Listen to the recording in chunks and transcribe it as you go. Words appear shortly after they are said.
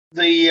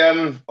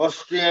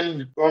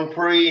Austrian Grand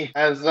Prix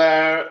has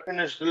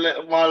finished a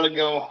little while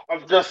ago.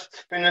 I've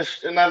just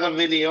finished another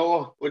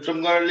video, which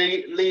I'm going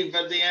to leave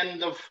at the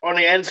end on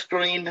the end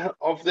screen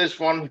of this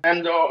one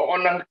and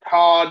on a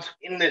card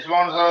in this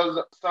one.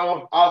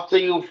 So after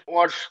you've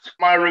watched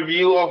my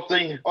review of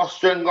the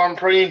Austrian Grand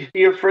Prix,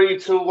 feel free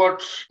to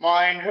watch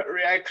my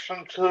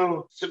reaction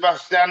to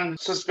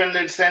Sebastian's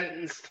suspended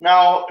sentence.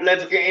 Now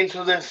let's get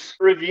into this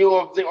review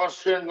of the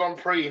Austrian Grand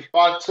Prix.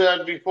 But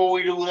before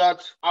we do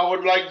that, I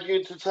would like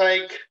you to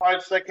take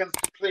 5 seconds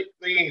to click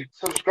the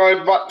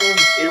subscribe button.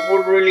 It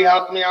would really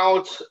help me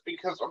out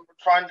because I'm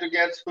trying to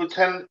get to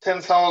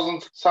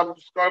 10,000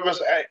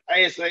 subscribers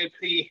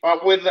ASAP.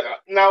 But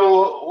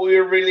now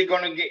we're really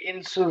going to get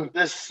into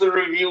this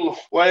review.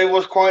 Well, it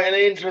was quite an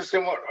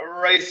interesting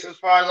race as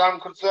far as I'm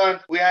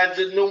concerned. We had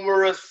the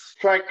numerous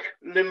track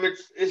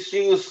limits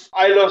issues.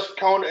 I lost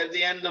count at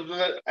the end of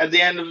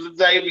the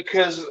day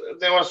because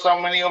there were so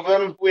many of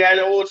them. We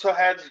also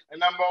had a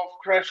number of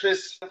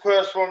crashes. The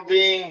first one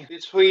being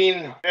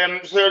between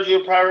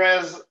Sergio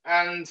Perez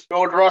and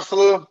George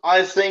Russell.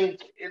 I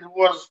think it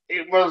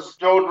was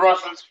George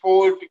Russell's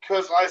fault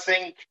because I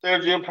think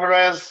Sergio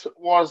Perez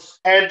was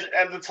ahead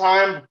at the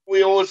time.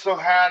 We also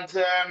had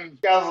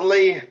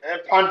Gasly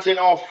punting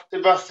off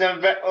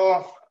Sebastian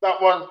Vettel. That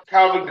was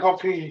carbon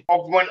copy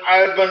of when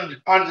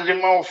Albon punted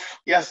him off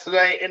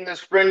yesterday in the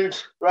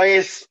sprint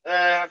race.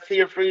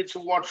 Feel free to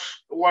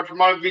watch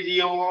my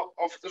video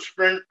of the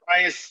sprint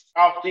race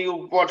after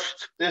you've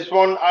watched this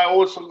one. I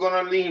also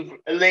gonna leave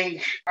a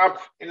link up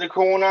in the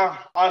corner.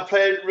 I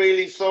felt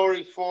really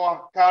sorry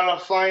for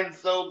Carlos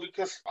Sainz though,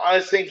 because I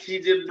think he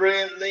did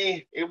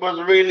brilliantly. It was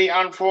really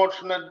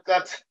unfortunate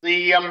that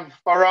the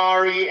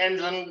Ferrari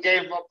engine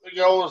gave up the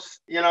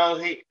ghost. You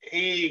know,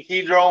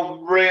 he drove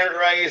a brilliant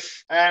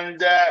race.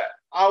 And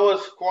I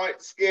was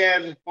quite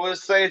scared for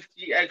his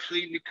safety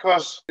actually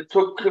because it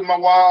took him a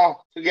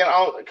while to get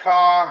out the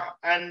car,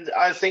 and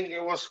I think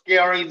it was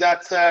scary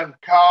that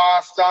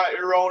car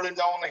started rolling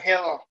down the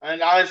hill,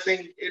 and I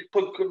think it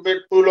took a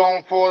bit too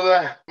long for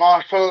the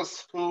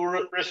marshals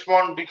to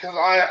respond because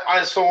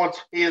I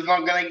thought he is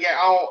not going to get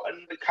out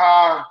and the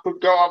car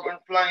could go up in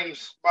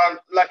flames,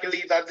 but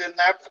luckily that didn't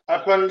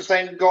happen.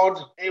 Thank God.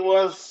 It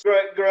was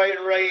a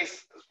great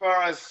race as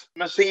far as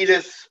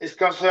Mercedes is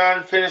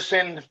concerned,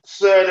 finishing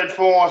third and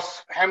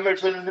fourth.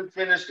 Hamilton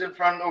finished in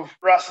front of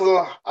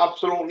Russell.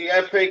 Absolutely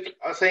epic.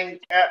 I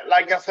think,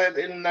 like I said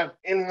in the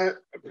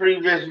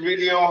previous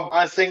video,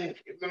 I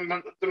think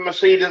the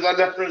Mercedes are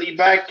definitely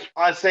back.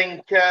 I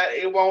think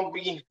it won't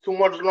be too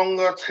much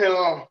longer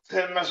till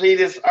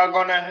Mercedes are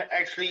gonna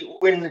actually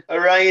win a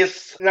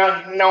race.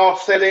 Now I've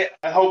said it.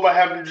 I hope I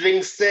haven't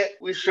jinxed it.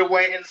 We should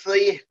wait and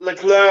see.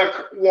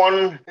 Leclerc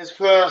won his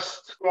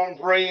first Grand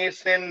Prix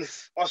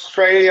since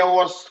Australia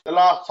was the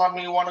last time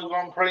he won a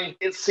Grand Prix.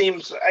 It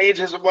seems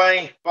ages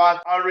away,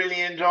 but I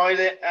really enjoyed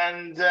it,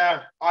 and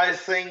I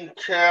think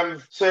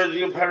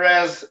Sergio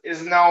Perez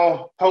is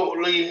now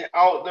totally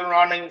out the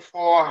running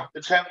for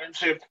the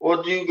championship.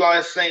 What do you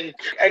guys think?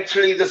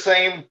 Actually, the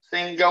same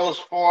thing goes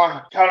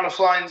for Carlos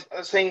Sainz.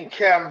 I think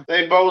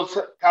Carlos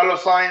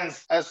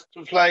Sainz has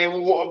to play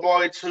water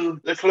boy to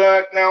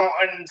Leclerc now,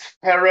 and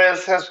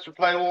Perez has to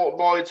play water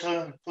boy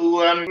to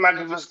Max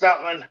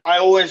Verstappen. I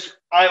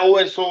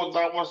always thought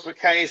that was the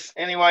case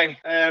anyway,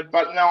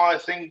 but now I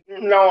think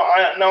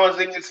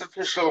it's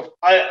official.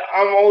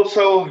 I'm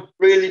also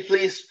really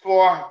pleased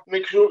for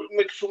Mick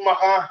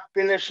Schumacher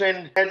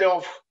finishing ahead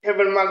of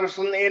Kevin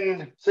Magnussen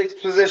in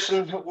 6th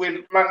position,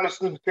 with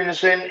Magnussen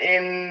finishing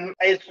in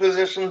 8th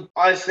position.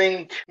 I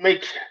think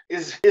Mick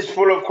is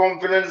full of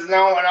confidence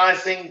now, and I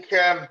think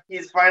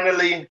he's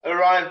finally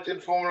arrived in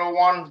Formula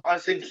 1. I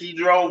think he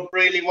drove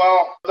really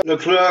well.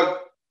 Leclerc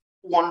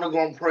won the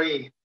Grand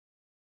Prix,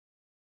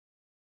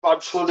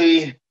 but should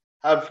he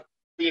have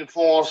been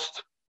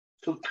forced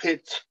to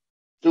pit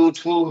due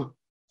to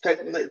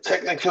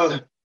technical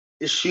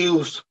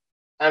issues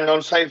and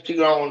on safety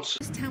grounds?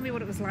 Just tell me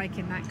what it was like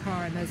in that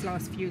car in those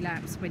last few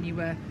laps when you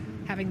were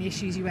having the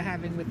issues you were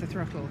having with the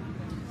throttle.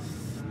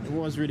 It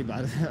was really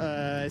bad,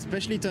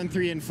 especially turn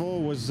 3 and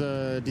 4 was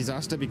a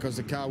disaster because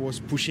the car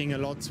was pushing a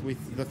lot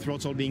with the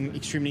throttle being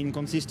extremely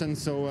inconsistent.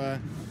 So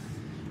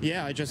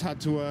yeah, I just had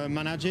to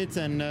manage it,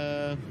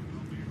 and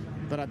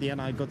but at the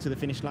end I got to the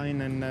finish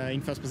line and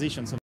in first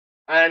position. So.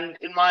 And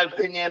in my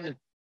opinion,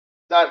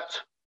 that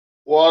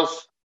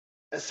was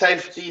a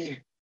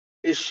safety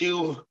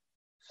issue.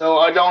 So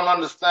I don't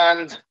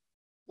understand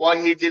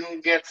why he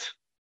didn't get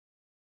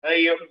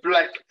a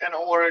black and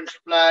orange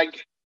flag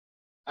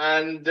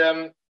and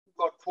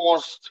got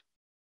forced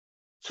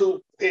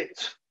to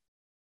pit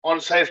on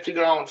safety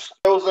grounds.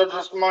 Those are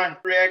just my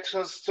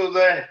reactions to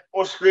the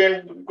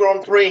Austrian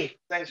Grand Prix.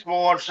 Thanks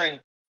for watching.